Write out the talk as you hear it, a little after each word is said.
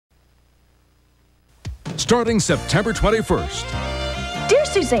starting September 21st. Dear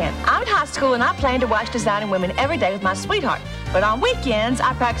Suzanne, I'm in high school and I plan to watch Designing Women every day with my sweetheart. But on weekends,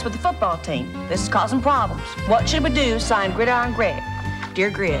 I practice with the football team. This is causing problems. What should we do? Signed, Gridiron Greg.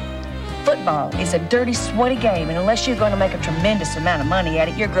 Dear Grid, football is a dirty, sweaty game, and unless you're going to make a tremendous amount of money at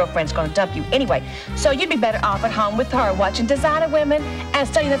it, your girlfriend's going to dump you anyway. So you'd be better off at home with her, watching Designing Women and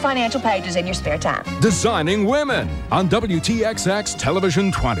studying the financial pages in your spare time. Designing Women on WTXX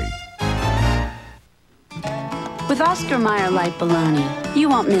Television 20. With Oscar Mayer Light Bologna, you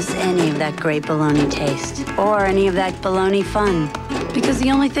won't miss any of that great bologna taste or any of that bologna fun, because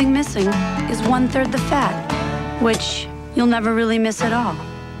the only thing missing is 1/3 the fat, which you'll never really miss at all.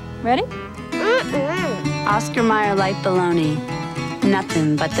 Ready? Oscar Mayer Light Bologna.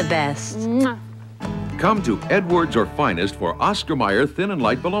 Nothing but the best. Come to Edwards or Finest for Oscar Mayer Thin and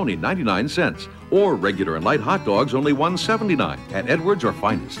Light Bologna, 99 cents. Or regular and light hot dogs, only $1.79 at Edwards or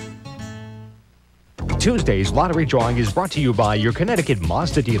Finest. Tuesday's lottery drawing is brought to you by your Connecticut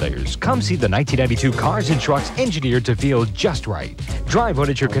Mazda dealers. Come see the 1992 cars and trucks engineered to feel just right. Drive one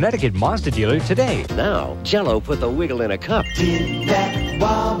at your Connecticut Mazda dealer today. Now, Jell-O put the wiggle in a cup. Did that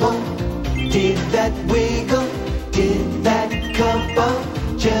wobble? Did that wiggle? Did that cup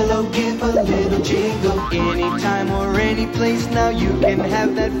of Jell-O give a little jiggle? Anytime or any place, now you can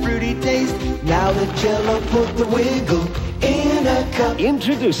have that fruity taste. Now that Jell-O put the wiggle in a cup.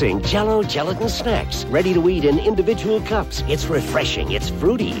 Introducing Jell-O Gelatin Snacks. Ready to eat in individual cups. It's refreshing, it's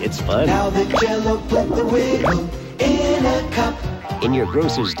fruity, it's fun. Now that Jell-O put the wiggle in a cup. In your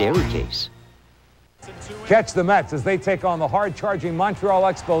grocer's dairy case. Catch the Mets as they take on the hard-charging Montreal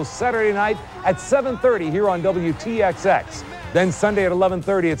Expos Saturday night at 7:30 here on WTXX. Then Sunday at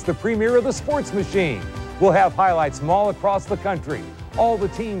 11:30, it's the premiere of the Sports Machine. We'll have highlights from all across the country. All the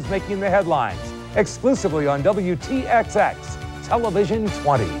teams making the headlines. Exclusively on WTXX Television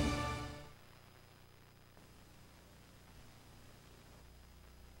 20.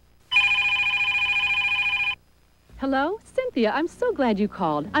 Hello? Cynthia, I'm so glad you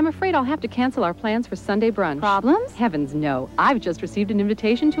called. I'm afraid I'll have to cancel our plans for Sunday brunch. Problems? Heavens, no. I've just received an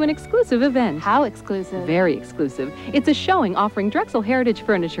invitation to an exclusive event. How exclusive? Very exclusive. It's a showing offering Drexel Heritage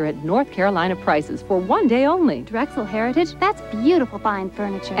furniture at North Carolina prices for one day only. Drexel Heritage? That's beautiful fine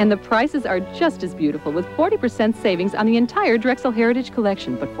furniture. And the prices are just as beautiful, with 40% savings on the entire Drexel Heritage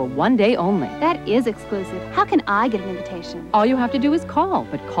collection, but for one day only. That is exclusive. How can I get an invitation? All you have to do is call,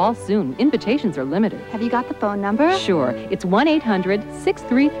 but call soon. Invitations are limited. Have you got the phone number? Sure. It's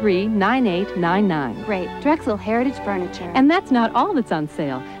 1-800-633-9899. Great. Drexel Heritage Furniture. And that's not all that's on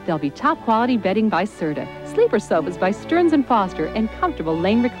sale. There'll be top-quality bedding by Serta, sleeper sofas by Stearns & Foster, and comfortable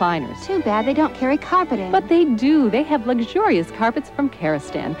lane recliners. Too bad they don't carry carpeting. But they do. They have luxurious carpets from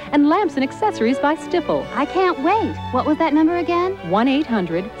Karastan and lamps and accessories by Stifel. I can't wait. What was that number again?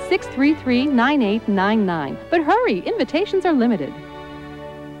 1-800-633-9899. But hurry, invitations are limited.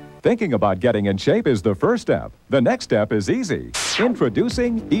 Thinking about getting in shape is the first step. The next step is easy.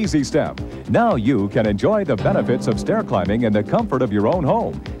 Introducing Easy Step. Now you can enjoy the benefits of stair climbing in the comfort of your own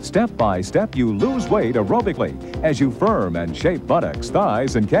home. Step by step, you lose weight aerobically as you firm and shape buttocks,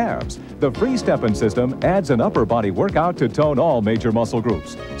 thighs, and calves. The free step-in system adds an upper body workout to tone all major muscle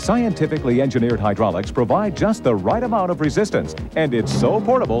groups. Scientifically engineered hydraulics provide just the right amount of resistance, and it's so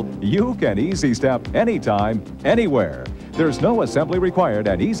portable, you can Easy Step anytime, anywhere. There's no assembly required,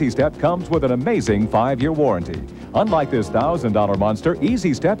 and Easy Step comes with an amazing 5-year warranty. Unlike this $1,000 monster,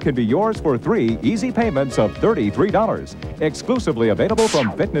 Easy Step can be yours for 3 easy payments of $33. Exclusively available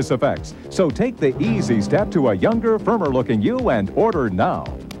from Fitness Effects. So take the Easy Step to a younger, firmer-looking you and order now.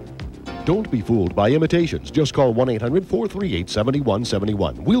 Don't be fooled by imitations. Just call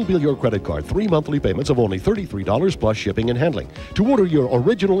 1-800-438-7171. We'll bill your credit card 3 monthly payments of only $33 plus shipping and handling. To order your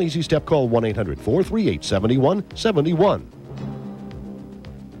original Easy Step, call 1-800-438-7171.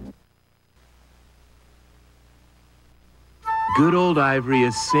 Good old Ivory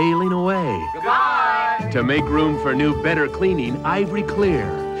is sailing away. Goodbye! To make room for new, better cleaning Ivory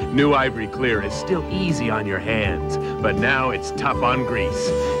Clear. New Ivory Clear is still easy on your hands, but now it's tough on grease.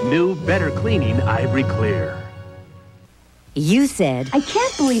 New, better cleaning Ivory Clear. You said, I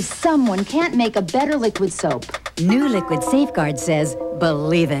can't believe someone can't make a better liquid soap. New Liquid Safeguard says,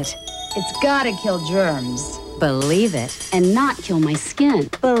 believe it. It's gotta kill germs. Believe it. And not kill my skin.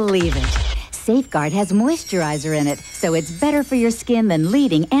 Believe it. Safeguard has moisturizer in it, so it's better for your skin than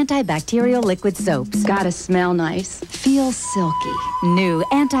leading antibacterial liquid soaps. Gotta smell nice. Feel silky. New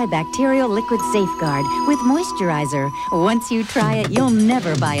antibacterial liquid Safeguard with moisturizer. Once you try it, you'll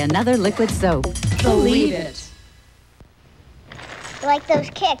never buy another liquid soap. Believe it. You like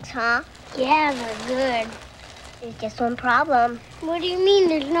those kicks, huh? Yeah, they're good. There's just one problem. What do you mean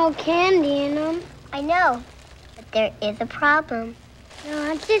there's no candy in them? I know, but there is a problem.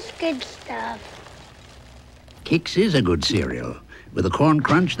 No, it's just good stuff. Kix is a good cereal with a corn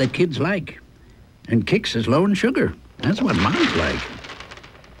crunch that kids like. And Kix is low in sugar. That's what Mom's like.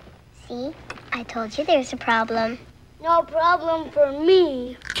 See? I told you there's a problem. No problem for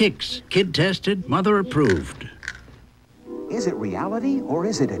me. Kix, kid tested, mother approved. Is it reality or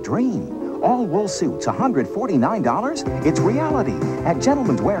is it a dream? All wool suits, $149? It's reality. At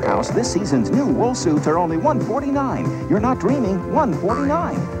Gentleman's Warehouse, this season's new wool suits are only $149. You're not dreaming,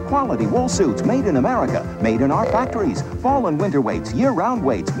 $149. Quality wool suits made in America, made in our factories. Fall and winter weights, year-round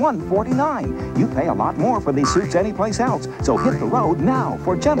weights, $149. You pay a lot more for these suits anyplace else, so hit the road now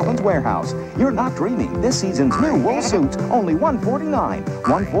for Gentleman's Warehouse. You're not dreaming. This season's new wool suits, only $149.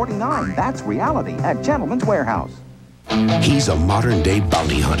 $149, that's reality at Gentleman's Warehouse. He's a modern-day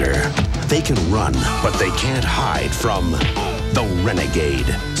bounty hunter. They can run, but they can't hide from The Renegade,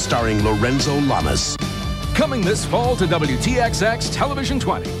 starring Lorenzo Lamas. Coming this fall to WTXX Television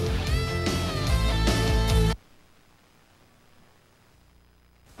 20.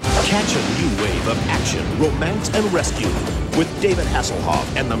 Catch a new wave of action, romance, and rescue with David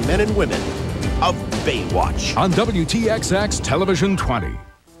Hasselhoff and the men and women of Baywatch. On WTXX Television 20.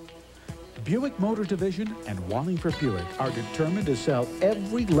 Buick Motor Division and Wallingford Buick are determined to sell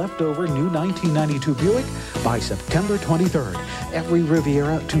every leftover new 1992 Buick by September 23rd. Every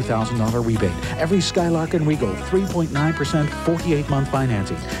Riviera, $2,000 rebate. Every Skylark and Regal, 3.9% 48-month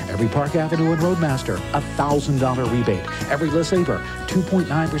financing. Every Park Avenue and Roadmaster, $1,000 rebate. Every LeSabre,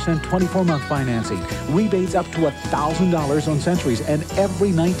 2.9% 24-month financing. Rebates up to $1,000 on Centuries and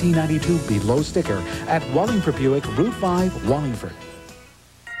every 1992 below sticker at Wallingford Buick, Route 5, Wallingford.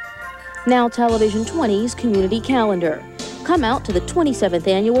 Now Television 20's Community Calendar. Come out to the 27th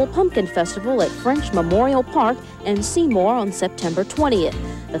Annual Pumpkin Festival at French Memorial Park and see more on September 20th.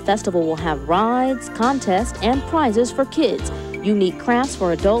 The festival will have rides, contests, and prizes for kids, unique crafts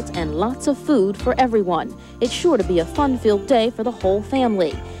for adults, and lots of food for everyone. It's sure to be a fun-filled day for the whole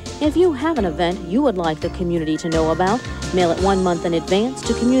family. If you have an event you would like the community to know about, mail it 1 month in advance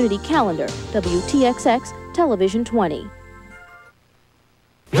to Community Calendar, WTXX Television 20.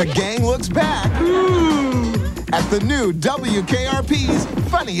 The gang looks back at the new WKRP's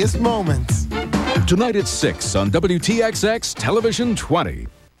Funniest Moments. Tonight at 6 on WTXX Television 20.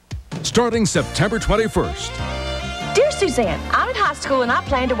 Starting September 21st. Dear Suzanne, I'm in high school and I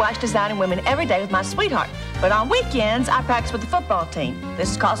plan to watch Designing Women every day with my sweetheart. But on weekends, I practice with the football team.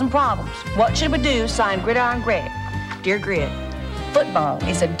 This is causing problems. What should we do? Signed, Gridiron Greg. Dear Grid, football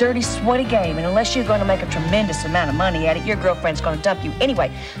is a dirty, sweaty game, and unless you're going to make a tremendous amount of money at it, your girlfriend's going to dump you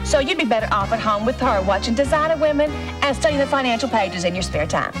anyway. So you'd be better off at home with her, watching Designing Women and studying the financial pages in your spare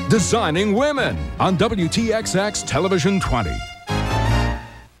time. Designing Women on WTXX Television 20.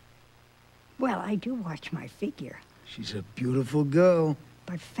 Well, I do watch my figure. She's a beautiful girl.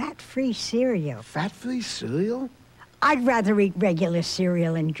 But fat-free cereal. Fat-free cereal? I'd rather eat regular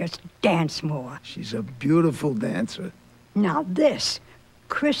cereal and just dance more. She's a beautiful dancer. Now this,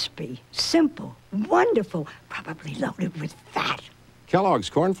 crispy, simple, wonderful, probably loaded with fat. Kellogg's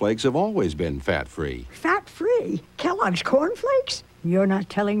Corn Flakes have always been fat-free. Fat-free? Kellogg's Corn Flakes? You're not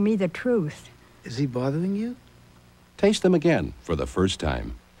telling me the truth. Is he bothering you? Taste them again for the first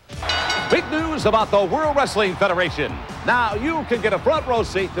time. Big news about the World Wrestling Federation. Now you can get a front row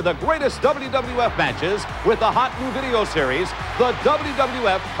seat to the greatest WWF matches with the hot new video series, the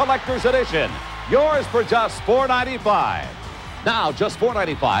WWF Collector's Edition. Yours for just $4.95. Now, just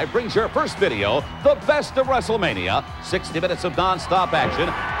 $4.95 brings your first video, The Best of WrestleMania, 60 minutes of non-stop action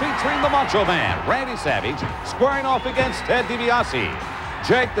featuring the Macho Man, Randy Savage, squaring off against Ted DiBiase,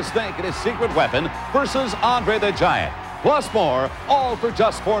 Jake the Snake and his secret weapon versus Andre the Giant. Plus more, all for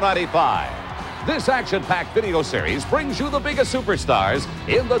just $4.95. This action-packed video series brings you the biggest superstars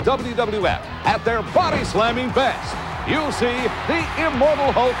in the WWF at their body-slamming best. You'll see the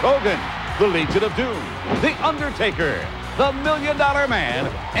Immortal Hulk Hogan, the Legion of Doom, The Undertaker, the $1 Million Man,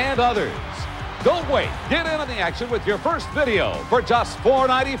 and others. Don't wait. Get in on the action with your first video for just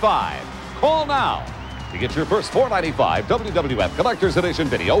 $4.95. Call now. To get your first $4.95 WWF Collector's Edition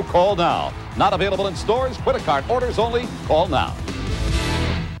video, call now. Not available in stores, credit card orders only. Call now.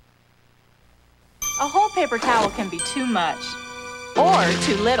 A whole paper towel can be too much or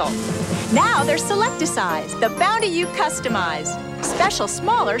too little. Now there's Select-A-Size, the Bounty you customize. Special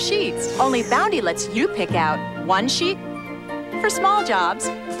smaller sheets. Only Bounty lets you pick out 1 sheet for small jobs,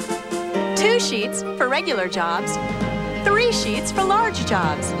 2 sheets for regular jobs, 3 sheets for large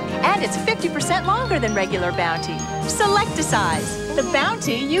jobs. And it's 50% longer than regular Bounty. Select-A-Size, the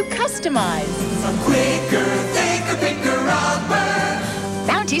Bounty you customize. A quicker, thicker, picker, rubber.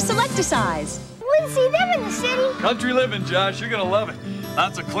 Bounty Select-A-Size. didn't see them in the city. Country living, Josh. You're gonna love it.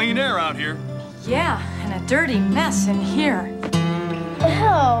 Lots of clean air out here. Yeah, and a dirty mess in here.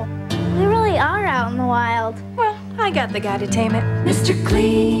 Ew. We really are out in the wild. Well, I got the guy to tame it. Mr.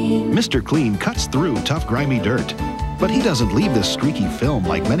 Clean. Mr. Clean cuts through tough, grimy dirt. But he doesn't leave this streaky film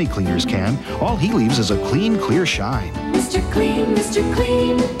like many cleaners can. All he leaves is a clean, clear shine. Mr. Clean, Mr.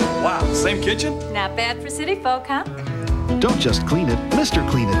 Clean. Wow, same kitchen? Not bad for city folk, huh? Don't just clean it, Mr.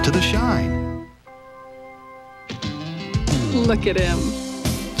 Clean it to the shine. Look at him.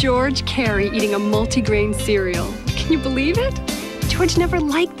 George Carey eating a multigrain cereal. Can you believe it? George never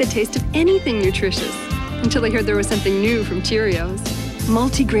liked the taste of anything nutritious until he heard there was something new from Cheerios.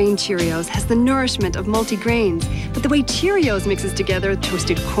 Multigrain Cheerios has the nourishment of multigrains, but the way Cheerios mixes together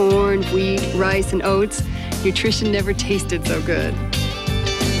toasted corn, wheat, rice, and oats, nutrition never tasted so good.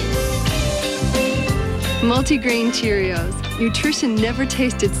 Multigrain Cheerios. Nutrition never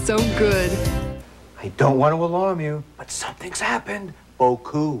tasted so good. I don't want to alarm you, but something's happened.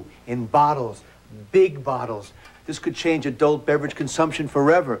 Beaucoup in bottles, big bottles. This could change adult beverage consumption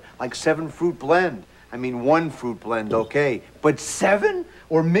forever, like 7 fruit blend. I mean, 1 fruit blend, okay. But 7?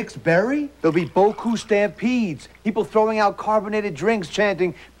 Or mixed berry? There'll be beaucoup stampedes. People throwing out carbonated drinks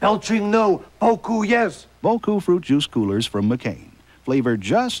chanting, belching no, beaucoup yes. Beaucoup fruit juice coolers from McCain. Flavored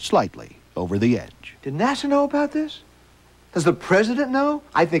just slightly over the edge. Did NASA know about this? Does the president know?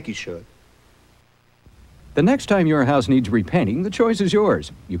 I think he should. The next time your house needs repainting, the choice is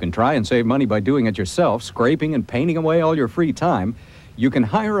yours. You can try and save money by doing it yourself, scraping and painting away all your free time. You can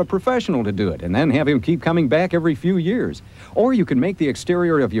hire a professional to do it and then have him keep coming back every few years. Or you can make the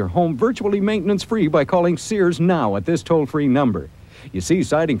exterior of your home virtually maintenance-free by calling Sears now at this toll-free number. You see,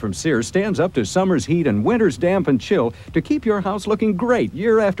 siding from Sears stands up to summer's heat and winter's damp and chill to keep your house looking great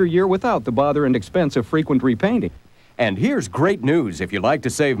year after year without the bother and expense of frequent repainting. And here's great news if you'd like to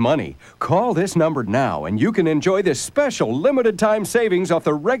save money. Call this number now and you can enjoy this special limited-time savings off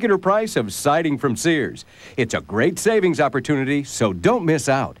the regular price of siding from Sears. It's a great savings opportunity, so don't miss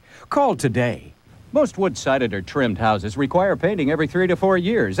out. Call today. Most wood-sided or trimmed houses require painting every 3 to 4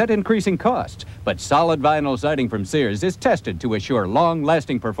 years at increasing costs. But solid vinyl siding from Sears is tested to assure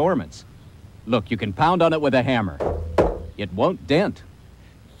long-lasting performance. Look, you can pound on it with a hammer. It won't dent.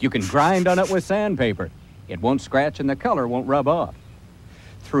 You can grind on it with sandpaper. It won't scratch and the color won't rub off.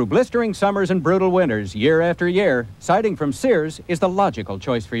 Through blistering summers and brutal winters, year after year, siding from Sears is the logical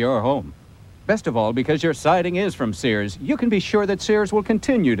choice for your home. Best of all, because your siding is from Sears, you can be sure that Sears will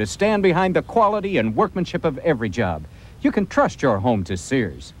continue to stand behind the quality and workmanship of every job. You can trust your home to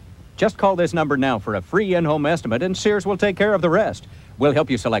Sears. Just call this number now for a free in-home estimate and Sears will take care of the rest. We'll help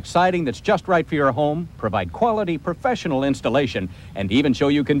you select siding that's just right for your home, provide quality, professional installation, and even show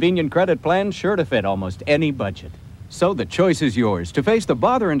you convenient credit plans sure to fit almost any budget. So the choice is yours to face the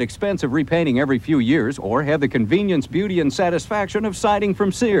bother and expense of repainting every few years or have the convenience, beauty, and satisfaction of siding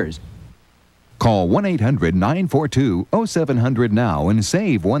from Sears. Call 1-800-942-0700 now and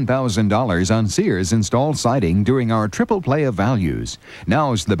save $1,000 on Sears installed siding during our triple play of values.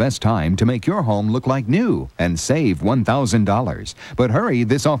 Now's the best time to make your home look like new and save $1,000. But hurry,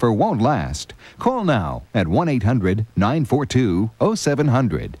 this offer won't last. Call now at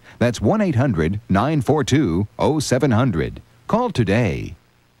 1-800-942-0700. That's 1-800-942-0700. Call today.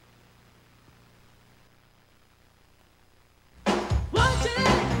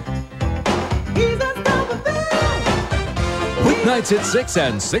 Weeknights at 6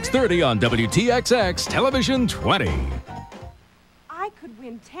 and 6:30 on WTXX Television 20. I could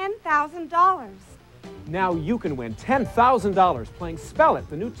win $10,000. Now you can win $10,000 playing Spell It,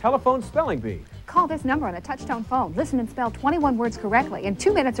 the new telephone spelling bee. Call this number on a touch-tone phone. Listen and spell 21 words correctly in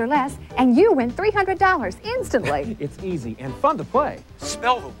 2 minutes or less, and you win $300 instantly. It's easy and fun to play.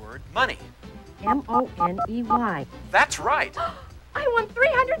 Spell the word money. M-O-N-E-Y. That's right. I won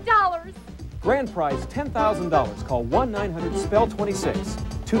 $300. Grand prize $10,000. Call 1-900-SPELL-26.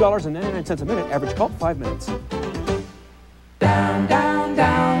 $2.99 a minute. Average call 5 minutes. Down, down,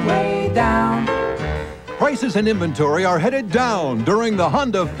 down, way down. Prices and inventory are headed down during the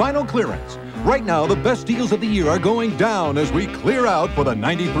Honda Final Clearance. Right now, the best deals of the year are going down as we clear out for the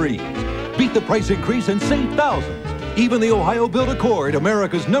 93s. Beat the price increase and save thousands. Even the Ohio-built Accord,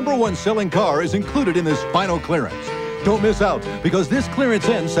 America's #1 selling car, is included in this Final Clearance. Don't miss out, because this clearance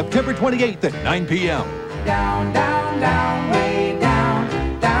ends September 28th at 9 p.m. Down, down, down, way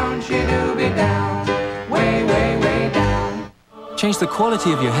down. Down, she-doo-be down. Way, way, way down. Change the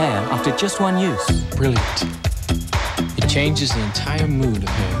quality of your hair after just one use. Brilliant. It changes the entire mood of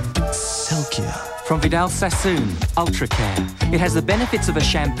hair. Silkier. From Vidal Sassoon, Ultra Care. It has the benefits of a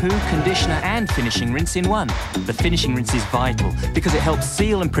shampoo, conditioner and finishing rinse in one. The finishing rinse is vital because it helps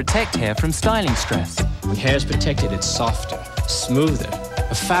seal and protect hair from styling stress. When hair is protected, it's softer, smoother,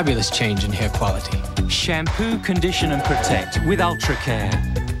 a fabulous change in hair quality. Shampoo, condition and protect with Ultra Care.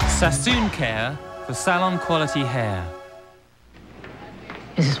 Sassoon Care for salon quality hair.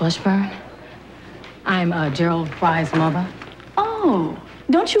 Mrs. Washburn, I'm Gerald Fry's mother. Oh,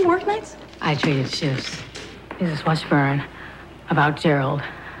 don't you work nights? I traded shifts. Mrs. Washburn, about Gerald.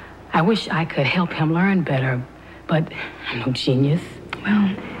 I wish I could help him learn better, but I'm no genius.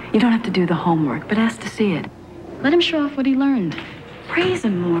 Well, you don't have to do the homework, but ask to see it. Let him show off what he learned. Praise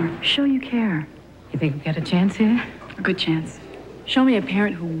him more. Show you care. You think we got a chance here? A good chance. Show me a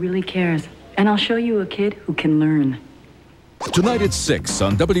parent who really cares, and I'll show you a kid who can learn. Tonight at 6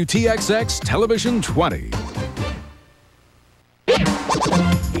 on WTXX Television 20.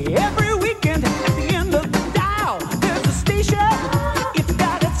 Every weekend at the end of the dial, there's a station. It's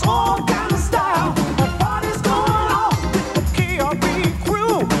got its own kind of style. A party's going on with the KRP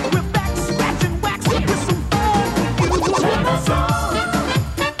crew. We're back scratching wax with some fun for you. Turn us on.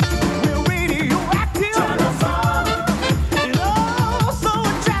 We're radioactive. Turn us on. It's all so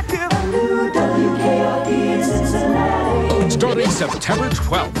attractive. New WKRP Cincinnati. Starting September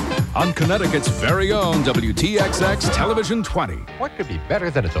 12th on Connecticut's very own WTXX Television 20. What could be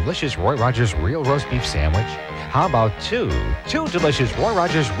better than a delicious Roy Rogers Real Roast Beef Sandwich? How about two delicious Roy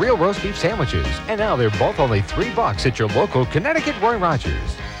Rogers Real Roast Beef Sandwiches? And now they're both only $3 at your local Connecticut Roy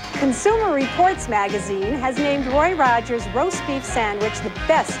Rogers. Consumer Reports magazine has named Roy Rogers Roast Beef Sandwich the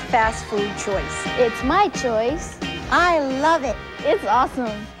best fast food choice. It's my choice. I love it. It's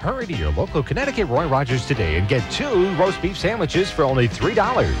awesome. Hurry to your local Connecticut Roy Rogers today and get 2 roast beef sandwiches for only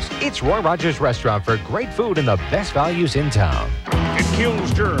 $3. It's Roy Rogers Restaurant for great food and the best values in town. It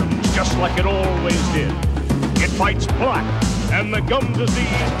kills germs just like it always did. It fights plaque and the gum disease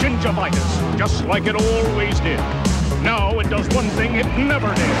gingivitis just like it always did. Now it does one thing it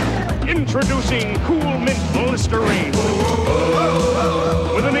never did. Introducing Cool Mint Listerine.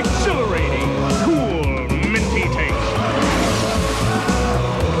 With an exhilarating, cool, minty taste.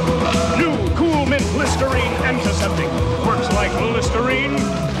 New Cool Mint Listerine Antiseptic. Works like Listerine,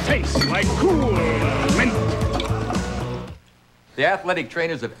 tastes like cool mint. The athletic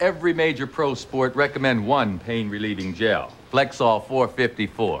trainers of every major pro sport recommend one pain-relieving gel, Flexall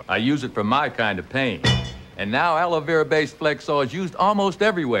 454. I use it for my kind of pain. And now aloe vera-based Flexall is used almost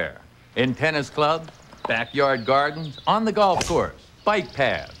everywhere. In tennis clubs, backyard gardens, on the golf course, bike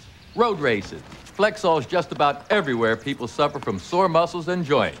paths, road races. Flexall is just about everywhere people suffer from sore muscles and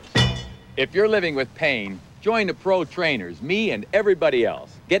joints. If you're living with pain, join the pro trainers, me and everybody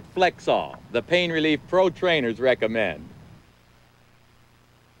else. Get Flexall, the pain relief pro trainers recommend.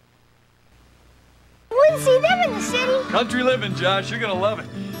 Wouldn't see them in the city. Country living, Josh. You're gonna love it.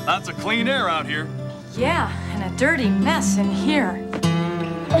 Lots of clean air out here. Yeah, and a dirty mess in here.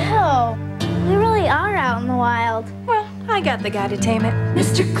 Ew, we really are out in the wild. Well, I got the guy to tame it.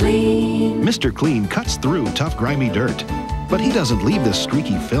 Mr. Clean. Mr. Clean cuts through tough, grimy dirt. But he doesn't leave this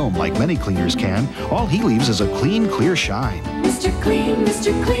streaky film like many cleaners can. All he leaves is a clean, clear shine. Mr. Clean,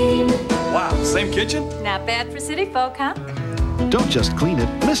 Mr. Clean. Wow, same kitchen? Not bad for city folk, huh? Don't just clean it,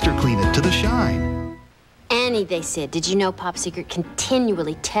 Mr. Clean it to the shine. Annie, they said, did you know Pop Secret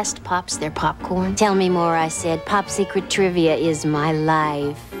continually test Pops their popcorn? Tell me more, I said. Pop Secret trivia is my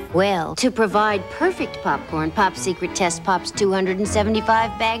life. Well, to provide perfect popcorn, Pop Secret tests Pops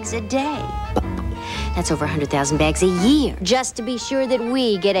 275 bags a day. That's over 100,000 bags a year, just to be sure that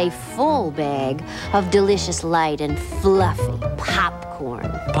we get a full bag of delicious, light, and fluffy popcorn.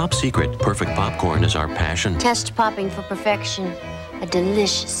 Pop Secret Perfect Popcorn is our passion. Test popping for perfection. A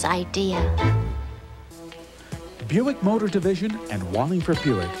delicious idea. Buick Motor Division and Wallingford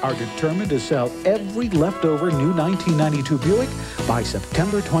Buick are determined to sell every leftover new 1992 Buick by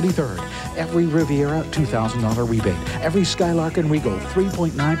September 23rd. Every Riviera, $2,000 rebate. Every Skylark and Regal,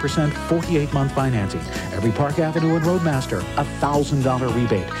 3.9% 48-month financing. Every Park Avenue and Roadmaster, $1,000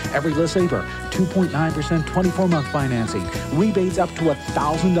 rebate. Every LeSabre, 2.9% 24-month financing. Rebates up to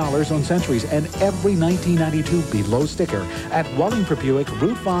 $1,000 on Centuries, and every 1992 below sticker at Wallingford Buick,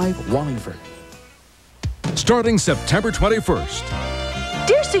 Route 5, Wallingford. Starting September 21st.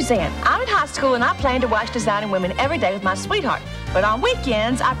 Dear Suzanne, I'm in high school and I plan to watch Designing Women every day with my sweetheart. But on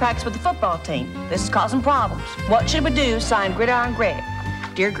weekends, I practice with the football team. This is causing problems. What should we do? Sign Gridiron Greg.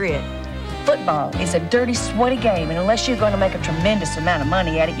 Dear Grid, football is a dirty, sweaty game, and unless you're going to make a tremendous amount of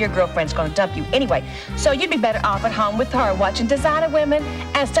money at it, your girlfriend's going to dump you anyway. So you'd be better off at home with her, watching Designing Women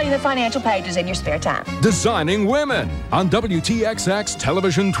and studying the financial pages in your spare time. Designing Women on WTXX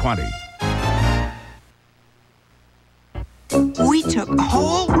Television 20.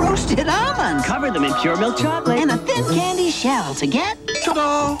 roasted almonds. Cover them in pure milk chocolate. And a thin candy shell to get...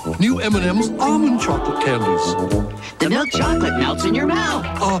 Ta-da! New M&M's almond chocolate candies. The milk chocolate melts in your mouth.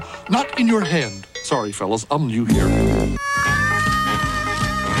 Not in your hand. Sorry, fellas, I'm new here.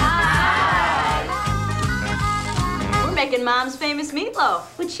 We're making Mom's famous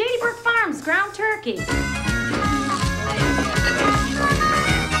meatloaf with Shady Brook Farms ground turkey.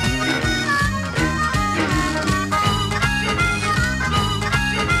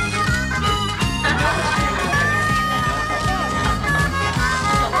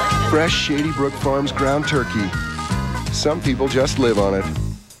 Fresh Shady Brook Farms ground turkey. Some people just live on it.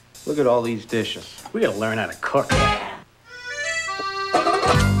 Look at all these dishes. We gotta learn how to cook.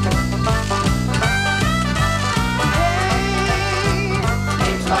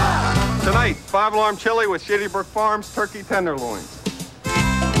 Tonight, 5-alarm chili with Shady Brook Farms turkey tenderloins.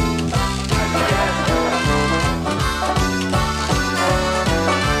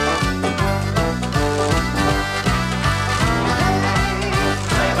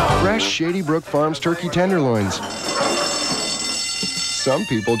 Fresh Shady Brook Farms turkey tenderloins. Some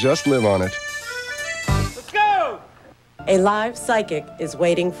people just live on it. Let's go! A live psychic is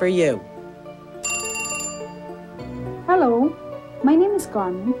waiting for you. Hello, my name is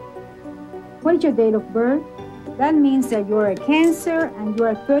Carmen. What is your date of birth? That means that you are a Cancer and you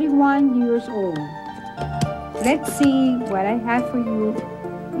are 31 years old. Let's see what I have for you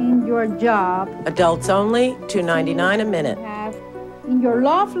in your job. Adults only, $2.99 a minute. In your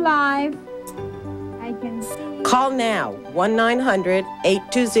love life, I can see... Call now,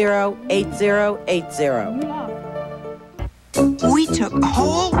 1-900-820-8080. We took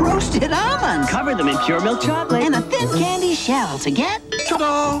whole roasted almonds. Cover them in pure milk chocolate. And a thin candy shell to get...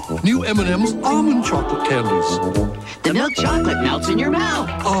 Ta-da! New M&M's almond chocolate candies. The milk chocolate melts in your mouth.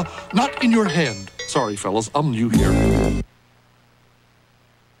 Not in your hand. Sorry, fellas, I'm new here.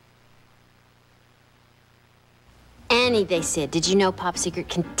 Annie, they said, did you know Pop Secret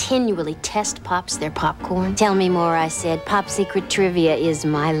continually test Pops their popcorn? Tell me more, I said. Pop Secret trivia is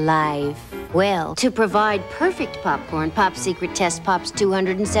my life. Well, to provide perfect popcorn, Pop Secret tests Pops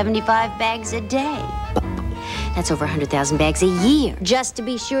 275 bags a day. That's over 100,000 bags a year, just to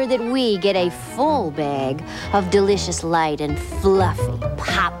be sure that we get a full bag of delicious, light, and fluffy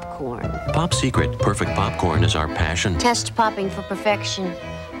popcorn. Pop Secret perfect popcorn is our passion. Test popping for perfection.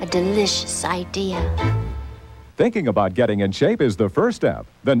 A delicious idea. Thinking about getting in shape is the first step.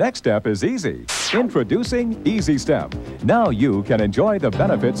 The next step is easy. Introducing Easy Step. Now you can enjoy the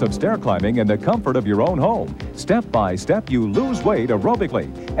benefits of stair climbing in the comfort of your own home. Step by step, you lose weight aerobically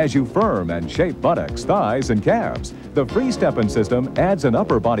as you firm and shape buttocks, thighs, and calves. The free step-in system adds an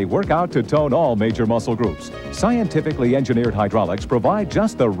upper body workout to tone all major muscle groups. Scientifically engineered hydraulics provide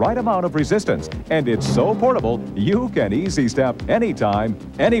just the right amount of resistance, and it's so portable, you can Easy Step anytime,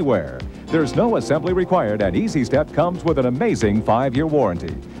 anywhere. There's no assembly required, and Easy Step comes with an amazing 5-year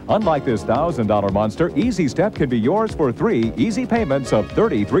warranty. Unlike this $1,000 monster, Easy Step can be yours for 3 easy payments of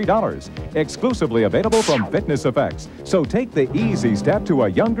 $33. Exclusively available from Fitness Effects. So take the Easy Step to a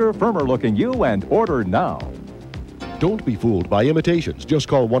younger, firmer-looking you and order now. Don't be fooled by imitations. Just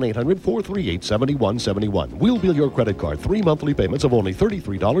call 1-800-438-7171. We'll bill your credit card 3 monthly payments of only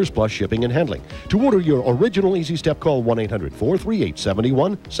 $33 plus shipping and handling. To order your original Easy Step, call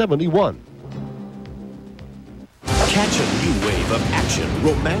 1-800-438-7171. Catch a new wave of action,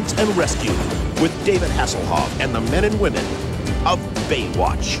 romance, and rescue with David Hasselhoff and the men and women of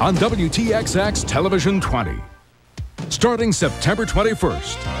Baywatch. On WTXX Television 20. Starting September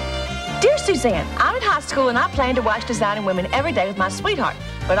 21st. Dear Suzanne, I'm in high school and I plan to watch Designing Women every day with my sweetheart.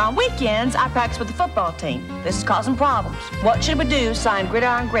 But on weekends, I practice with the football team. This is causing problems. What should we do? Signed,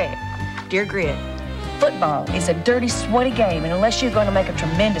 Gridiron Greg. Dear Grid, football is a dirty, sweaty game, and unless you're going to make a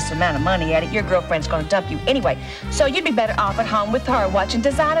tremendous amount of money at it, your girlfriend's going to dump you anyway. So you'd be better off at home with her watching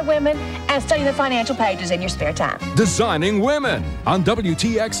Designing Women and studying the financial pages in your spare time. Designing Women on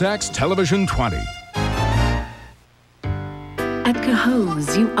WTXX Television 20. At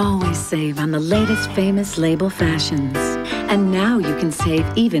Cahoe's, you always save on the latest famous label fashions. And now you can save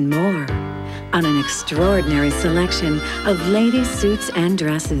even more on an extraordinary selection of ladies' suits and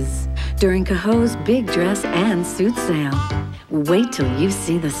dresses during Cahoe's big dress and suit sale. Wait till you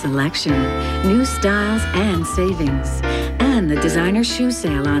see the selection, new styles and savings, and the designer shoe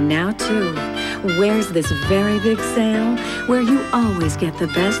sale on now too. Where's this very big sale where you always get the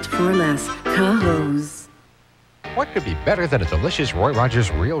best for less? Cahoe's. What could be better than a delicious Roy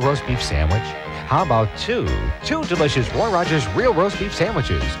Rogers Real Roast Beef Sandwich? How about two delicious Roy Rogers Real Roast Beef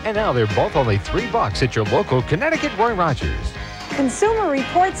Sandwiches? And now they're both only $3 at your local Connecticut Roy Rogers. Consumer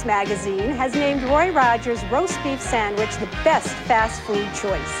Reports magazine has named Roy Rogers roast beef sandwich the best fast food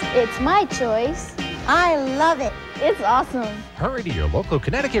choice. It's my choice. I love it. It's awesome. Hurry to your local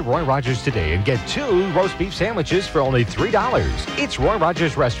Connecticut Roy Rogers today and get 2 roast beef sandwiches for only $3. It's Roy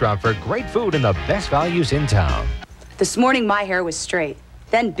Rogers Restaurant for great food and the best values in town. This morning my hair was straight.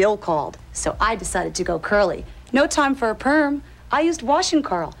 Then Bill called, so I decided to go curly. No time for a perm. I used Wash and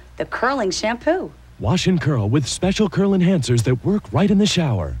Curl, the curling shampoo. Wash and curl with special curl enhancers that work right in the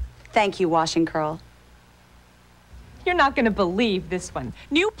shower. Thank you, Wash and Curl. You're not going to believe this one.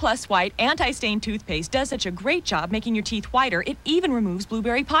 New Plus White Anti-Stain Toothpaste does such a great job making your teeth whiter, it even removes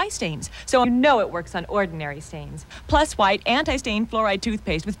blueberry pie stains. So you know it works on ordinary stains. Plus White Anti-Stain Fluoride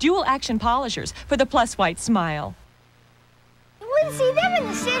Toothpaste with dual action polishers for the Plus White smile. You wouldn't see them in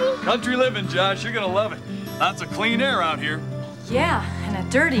the city. Country living, Josh. You're going to love it. Lots of clean air out here. Yeah, and a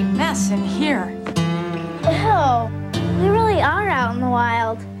dirty mess in here. Ew. We really are out in the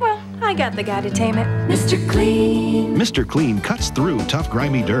wild. Well, I got the guy to tame it. Mr. Clean. Mr. Clean cuts through tough,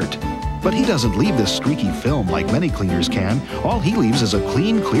 grimy dirt. But he doesn't leave this streaky film like many cleaners can. All he leaves is a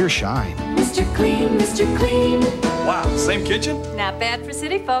clean, clear shine. Mr. Clean, Mr. Clean. Wow, same kitchen? Not bad for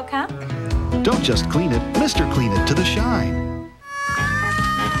city folk, huh? Don't just clean it, Mr. Clean it to the shine.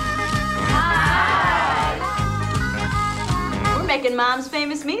 Making Mom's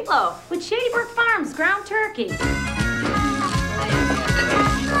famous meatloaf with Shady Brook Farms ground turkey.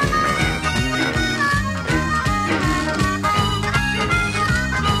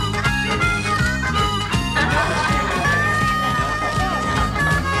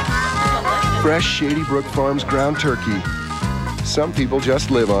 Fresh Shady Brook Farms ground turkey. Some people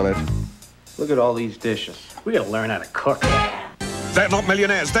just live on it. Look at all these dishes. We gotta learn how to cook. They're not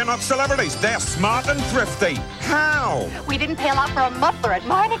millionaires, they're not celebrities, they're smart and thrifty. How? We didn't pay a lot for a muffler at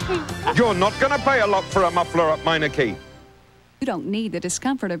Meineke. You're not going to pay a lot for a muffler at Meineke. You don't need the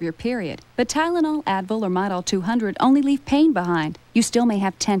discomfort of your period. But Tylenol, Advil, or Midol 200 only leave pain behind. You still may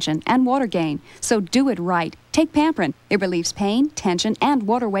have tension and water gain. So do it right. Take Pamprin. It relieves pain, tension, and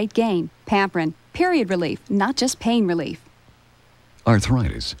water weight gain. Pamprin. Period relief, not just pain relief.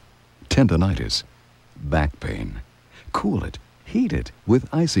 Arthritis, tendonitis, back pain. Cool it. Heat it with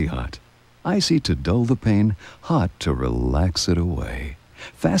Icy Hot. Icy to dull the pain, hot to relax it away.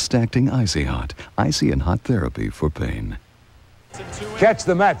 Fast-acting Icy Hot. Icy and hot therapy for pain. Catch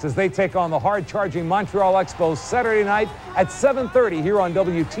the Mets as they take on the hard-charging Montreal Expos Saturday night at 7:30 here on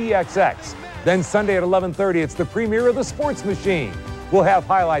WTXX. Then Sunday at 11:30, it's the premiere of The Sports Machine. We'll have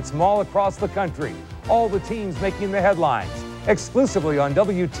highlights from all across the country. All the teams making the headlines. Exclusively on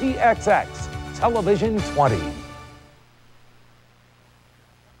WTXX, Television 20.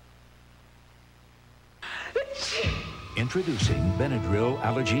 Introducing Benadryl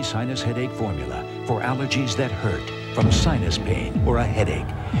Allergy Sinus Headache Formula for allergies that hurt, from sinus pain or a headache.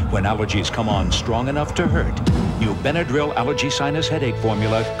 When allergies come on strong enough to hurt, new Benadryl Allergy Sinus Headache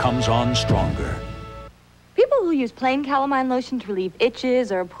Formula comes on stronger. People who use plain calamine lotion to relieve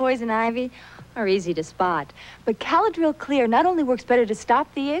itches or poison ivy are easy to spot. But Caladryl Clear not only works better to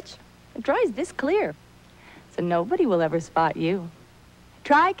stop the itch, it dries this clear. So nobody will ever spot you.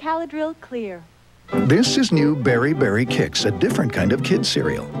 Try Caladryl Clear. This is new Berry Berry Kicks, a different kind of kid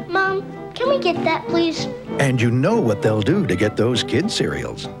cereal. Mom, can we get that, please? And you know what they'll do to get those kid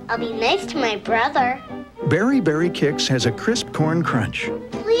cereals. I'll be nice to my brother. Berry Berry Kicks has a crisp corn crunch.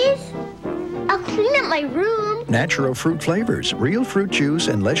 Please? I'll clean up my room. Natural fruit flavors, real fruit juice,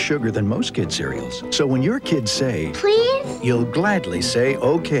 and less sugar than most kid cereals. So when your kids say, please, you'll gladly say,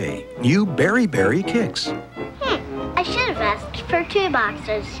 okay. New Berry Berry Kicks. I should have asked for 2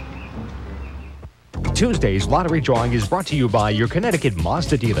 boxes. Tuesday's lottery drawing is brought to you by your Connecticut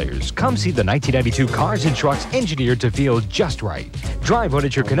Mazda dealers. Come see the 1992 cars and trucks engineered to feel just right. Drive one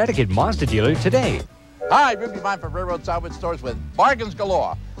at your Connecticut Mazda dealer today. Hi, Ruby Vine from Railroad Salvage Stores with bargains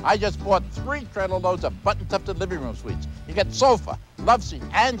galore. I just bought 3 trailer loads of button-tufted living room suites. You get sofa, love seat,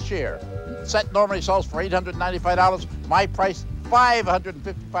 and chair. The set normally sells for $895. My price,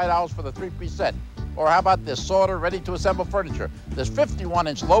 $555 for the 3-piece set. Or how about this sorter, ready-to-assemble furniture? This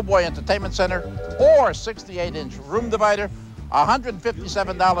 51-inch lowboy entertainment center or 68-inch room divider,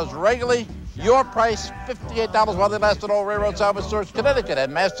 $157 regularly. Your price, $58 while they last at all Railroad Salvage Stores, Connecticut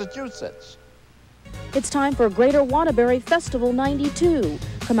and Massachusetts. It's time for Greater Waterbury Festival 92.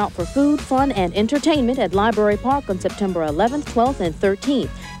 Come out for food, fun, and entertainment at Library Park on September 11th, 12th, and 13th.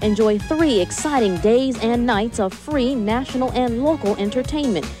 Enjoy 3 exciting days and nights of free national and local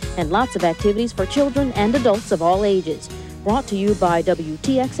entertainment and lots of activities for children and adults of all ages. Brought to you by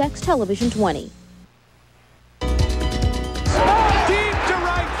WTXX Television 20. Deep to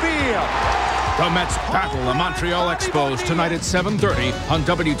right field. The Mets battle the Montreal Expos tonight at 7:30 on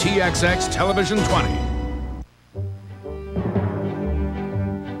WTXX Television 20.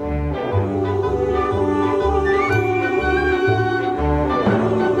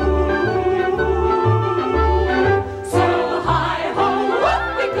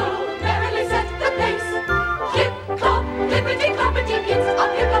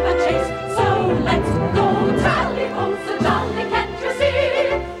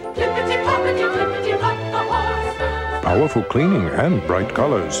 Powerful cleaning and bright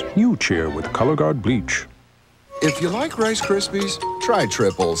colors. You cheer with ColorGuard bleach. If you like Rice Krispies, try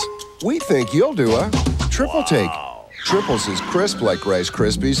Triples. We think you'll do a triple take. Triples is crisp like Rice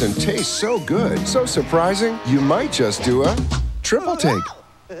Krispies and tastes so good, so surprising, you might just do a triple take.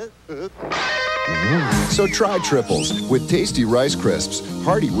 So try Triples with tasty Rice Crisps,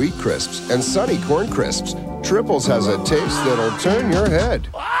 hearty Wheat Crisps, and sunny Corn Crisps. Triples has a taste that'll turn your head.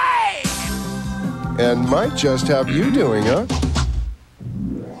 And might just have you doing a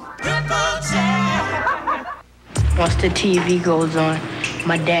Once the TV goes on,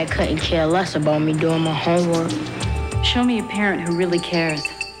 my dad couldn't care less about me doing my homework. Show me a parent who really cares,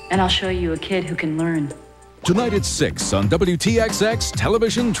 and I'll show you a kid who can learn. Tonight at 6 on WTXX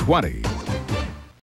Television 20.